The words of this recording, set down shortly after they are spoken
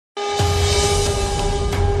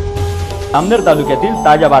अमनेर तालुक्यातील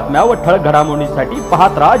ताज्या बातम्या व ठळक घडामोडींसाठी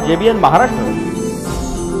पाहत रहा JBN महाराष्ट्र।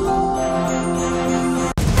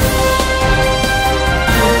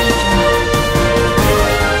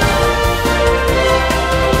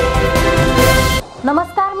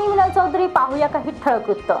 नमस्कार, मी मिनल चौधरी। पाहूया काही ठळक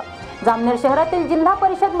वृत्त। जामनेर शहरातील जिल्हा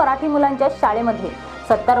परिषद मराठी मुलांच्या शाळेमध्ये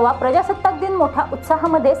 70वा प्रजासत्ताक दिन मोठ्या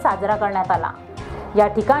उत्साहामध्ये साजरा करण्यात आला। या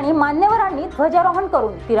ठिकाणी मान्यवरांनी ध्वजारोहण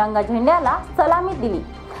करून तिरंगा झेंड्याला सलामी दिली।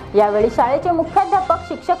 यावेळी शाळेचे मुख्याध्यापक,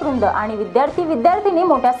 शिक्षकवृंद आणि विद्यार्थी-विद्यार्थिनी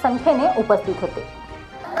मोठ्या संख्येने उपस्थित होते।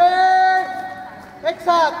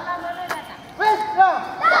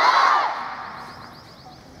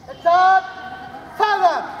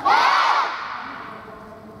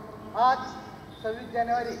 आज 26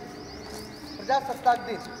 जानेवारी प्रजासत्ताक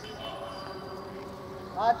दिन।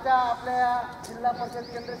 आजच्या आपल्या जिल्हा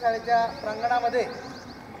परिषद केंद्र शाळेच्या प्रांगणामध्ये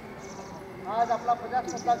आज आपला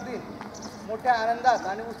प्रजासत्ताक दिन मोठ्या आनंदात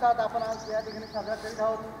आणि उत्साहात आपण आज या ठिकाणी साजरा करीत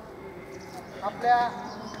आहोत। आपल्या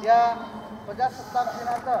या प्रजासत्ताक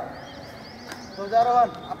दिनाचं ध्वजारोहण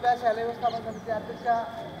आपल्या शालेय व्यवस्थापन समिती अध्यक्षा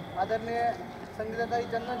आदरणीय संगीताताई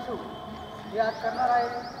चंदनशू हे आज करणार आहे।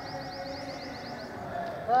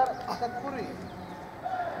 तर तत्पूर्वी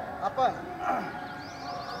आपण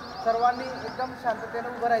सर्वांनी एकदम शांततेने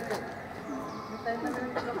उभं राहायचं।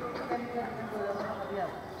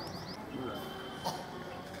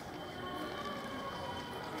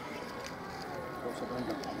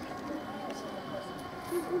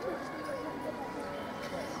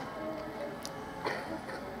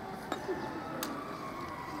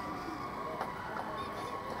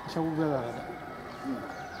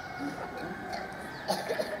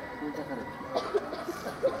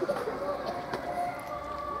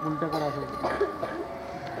 उलटा करा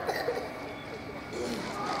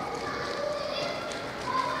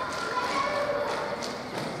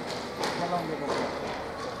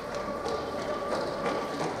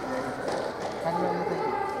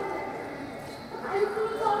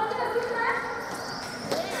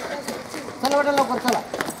चला बेटा लवकर चला।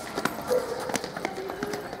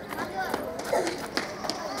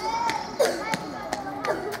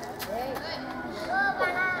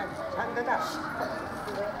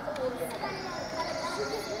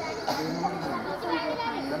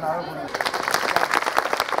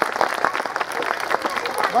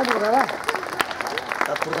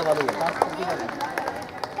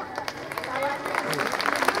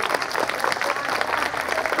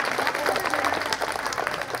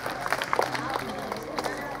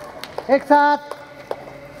 एक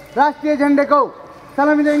साथ राष्ट्रीय झंडे को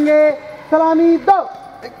सलामी देंगे। सलामी दो,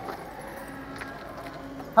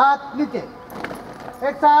 हाथ नीचे।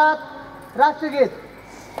 एक साथ राष्ट्रगीत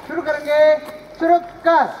शुरू करेंगे। शुरू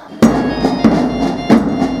कर।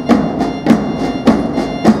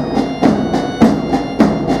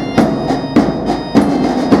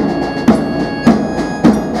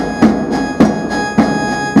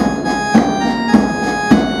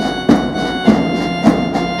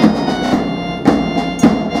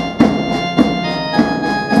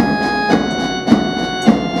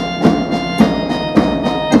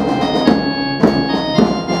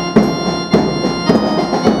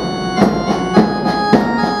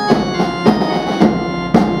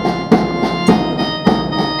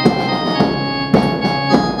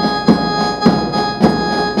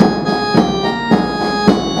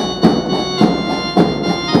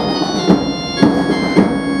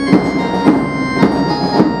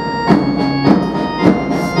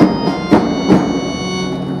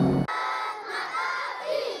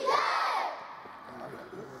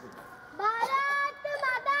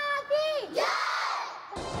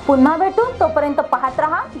 पुन्हा भेटू, तोपर्यंत पाहत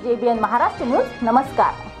रहा JBN महाराष्ट्र न्यूज।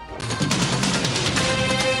 नमस्कार।